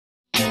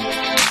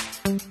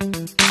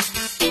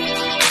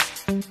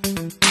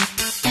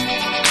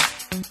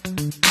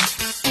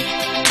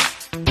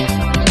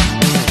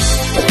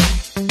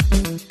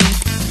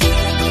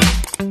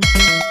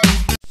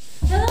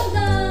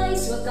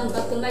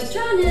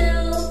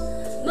Channel!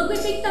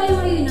 Mag-bake tayo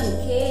ngayon ng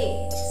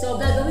cake. So,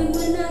 gagawin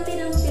muna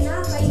natin ang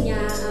tinapay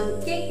niya, ang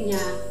cake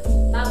niya,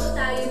 bago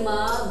tayo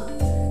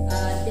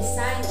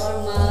mag-design or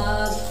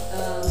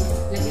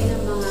lagay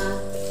ng mga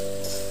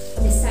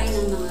design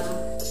ng mga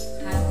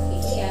hot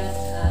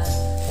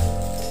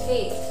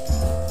cake.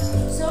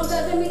 So,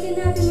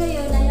 gagamitin natin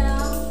ngayon ay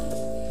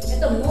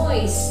ito,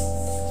 moist.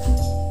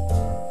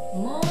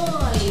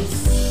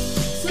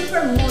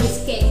 Super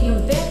moist cake.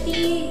 Yung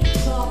Betty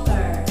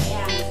Crocker.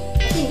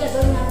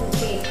 Gagawin natin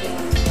cake.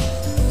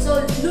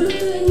 So,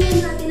 lulutuin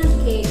natin ang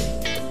cake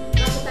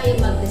bago tayo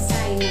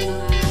mag-design ng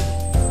mga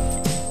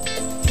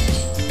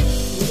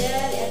and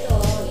then, ito,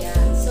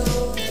 yan. So,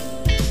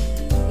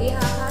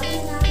 ihahalo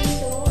natin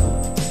ito.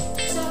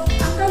 So,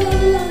 ang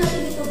kailangan lang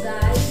natin ito,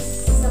 guys,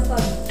 sa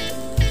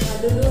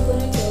pagluluto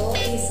nito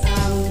is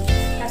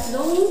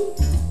tatlong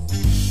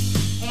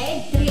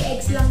egg, 3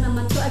 eggs lang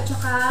naman to at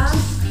saka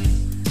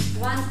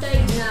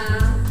 1/3 na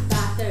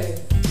butter.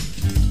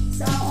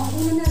 So, ang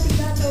una natin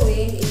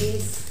gagawin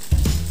is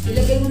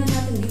ilagay muna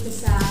natin dito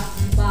sa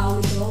bowl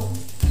ito.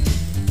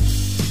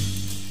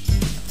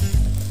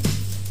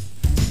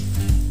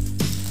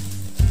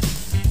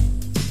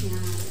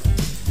 Yan.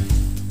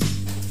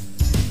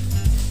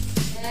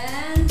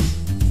 And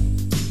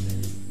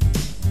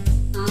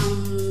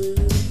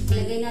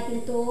ilagay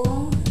natin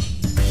itong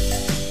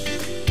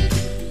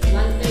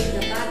 1/3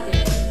 na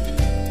butter.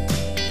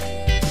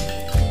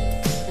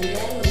 And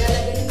then,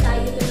 maglalagay din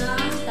tayo dito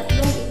ng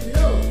tatlong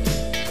itlog.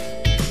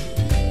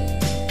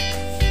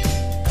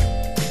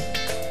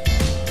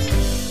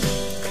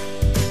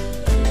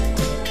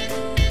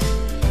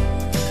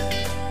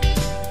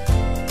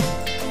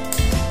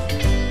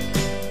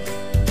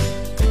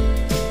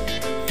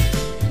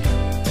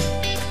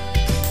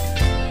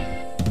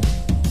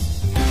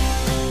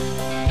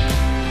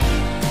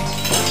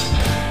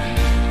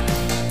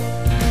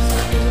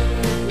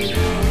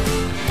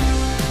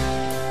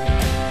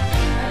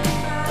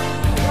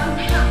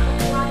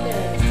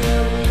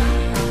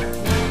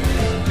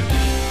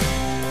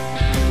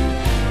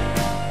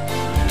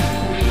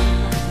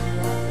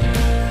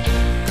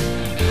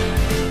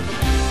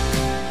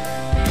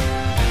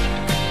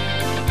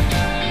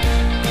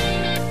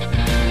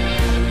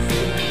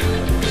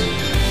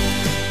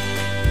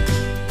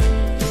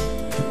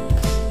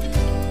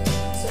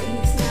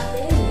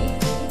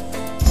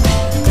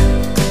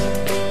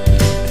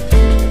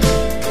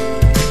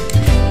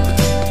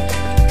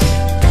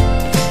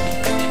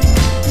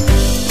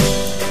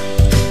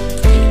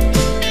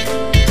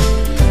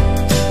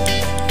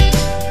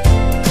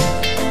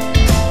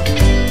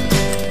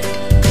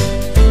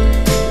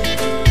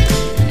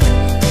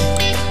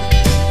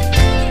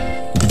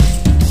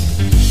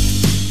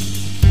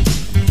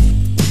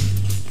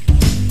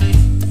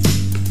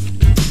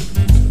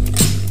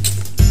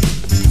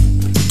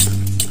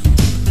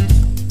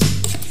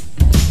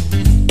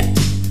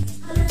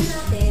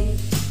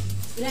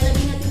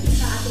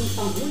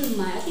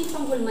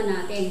 Panghulma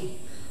natin.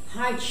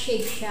 Heart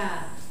shape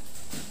siya.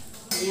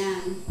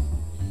 Ayan.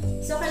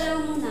 So,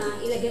 kailangan muna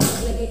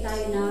ilagay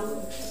tayo ng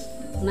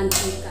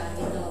mantika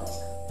ito.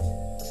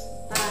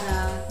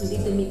 Para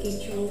hindi dumikit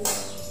yung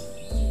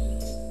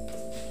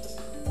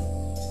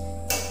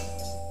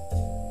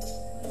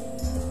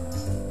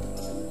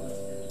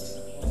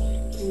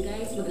and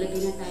guys,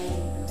 maglagay na tayo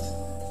dito.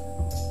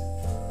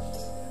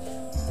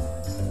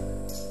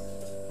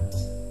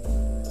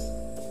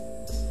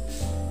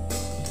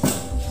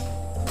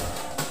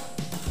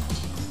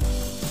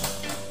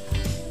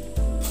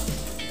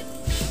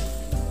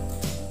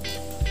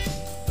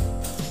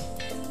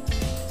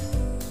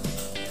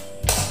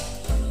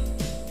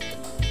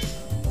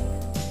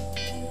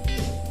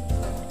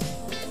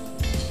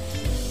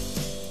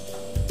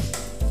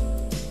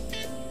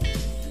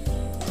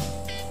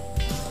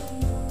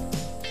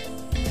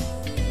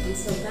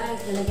 So guys,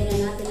 lalagyan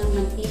na natin ng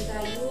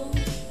mantika yung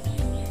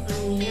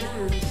ano niya,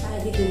 para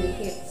di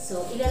dumikit.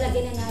 So,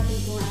 ilalagay na natin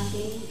kung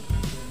ating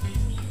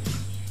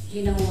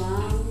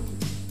ginawang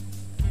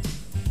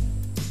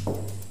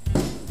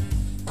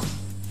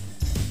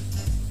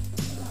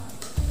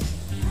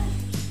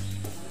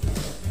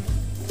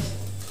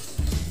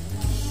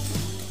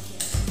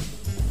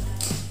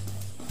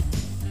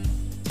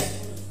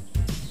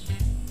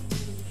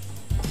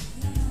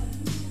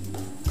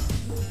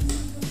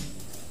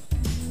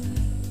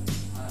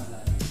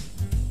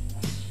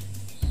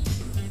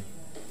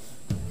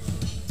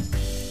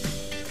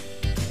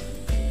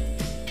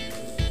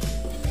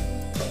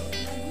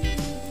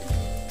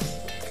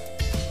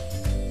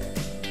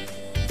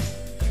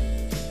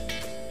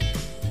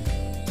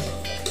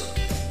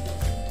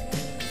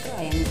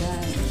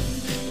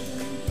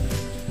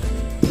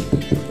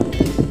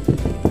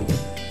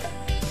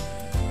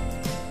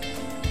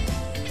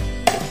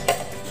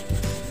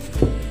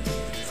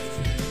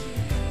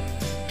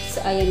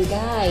ayan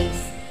guys.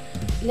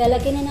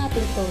 Ilalagay na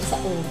natin to sa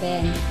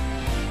oven.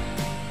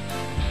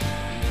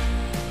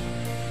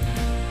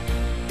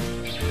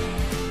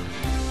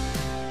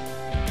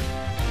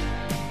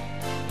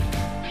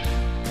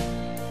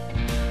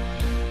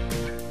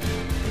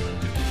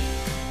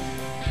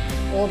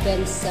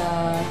 Oven sa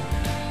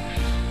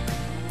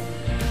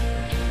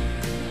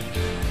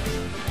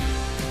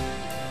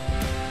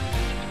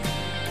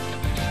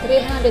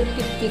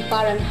 350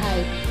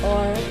 Fahrenheit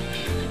or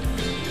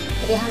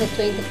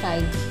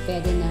 325,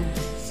 pwede na.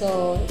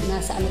 So,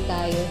 nasa ano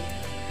tayo?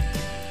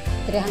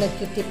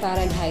 350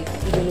 Fahrenheit.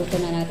 Iluluto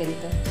na natin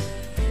ito.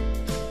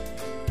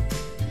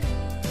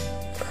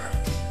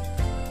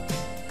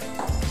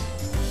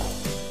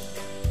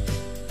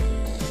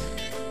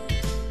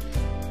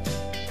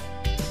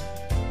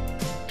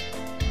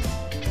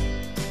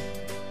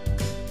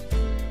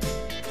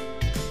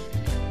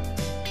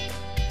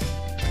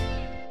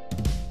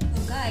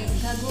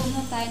 Gagawin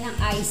mo tayo ng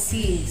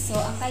icing. So,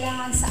 ang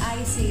kailangan sa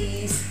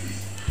icing is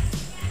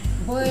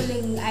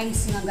boiling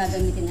icing ang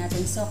gagamitin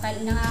natin. So,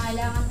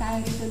 nangangailangan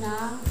tayo dito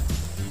ng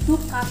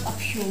 2 cup of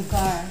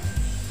sugar.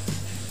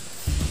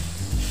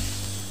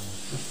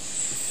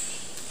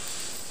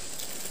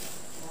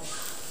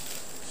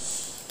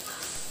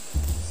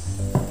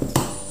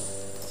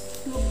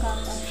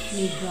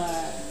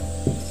 Sugar.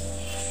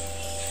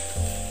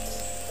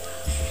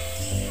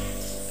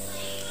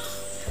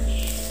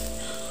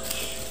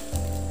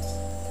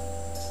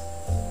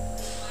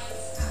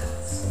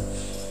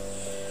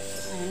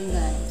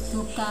 Ayan,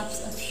 2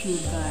 cups of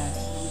sugar.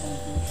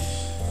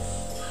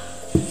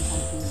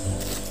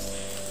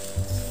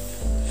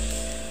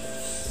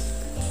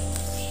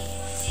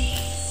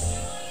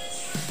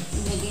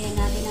 Ilagyan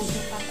natin ang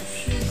 2 cups of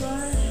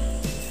sugar.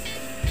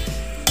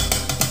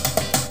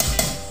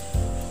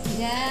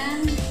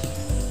 Then,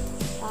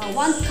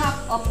 1 cup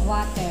of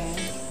water.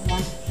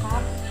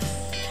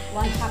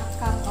 1/2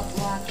 cup of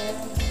water.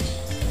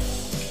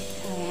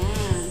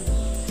 Ayan.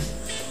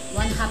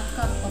 1/2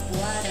 cup of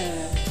water.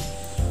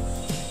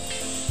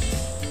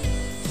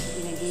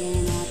 Ilagyan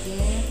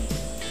natin.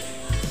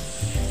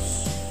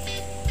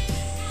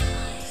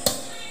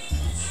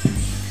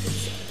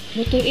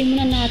 Lutuin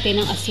muna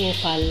natin ang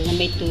asukal na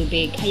may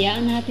tubig.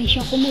 Hayaan natin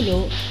siyang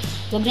kumulo.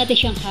 Huwag natin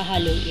siyang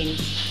hahaluin.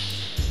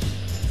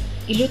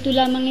 Iluto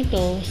lamang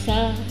ito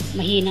sa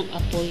mahinang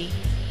apoy.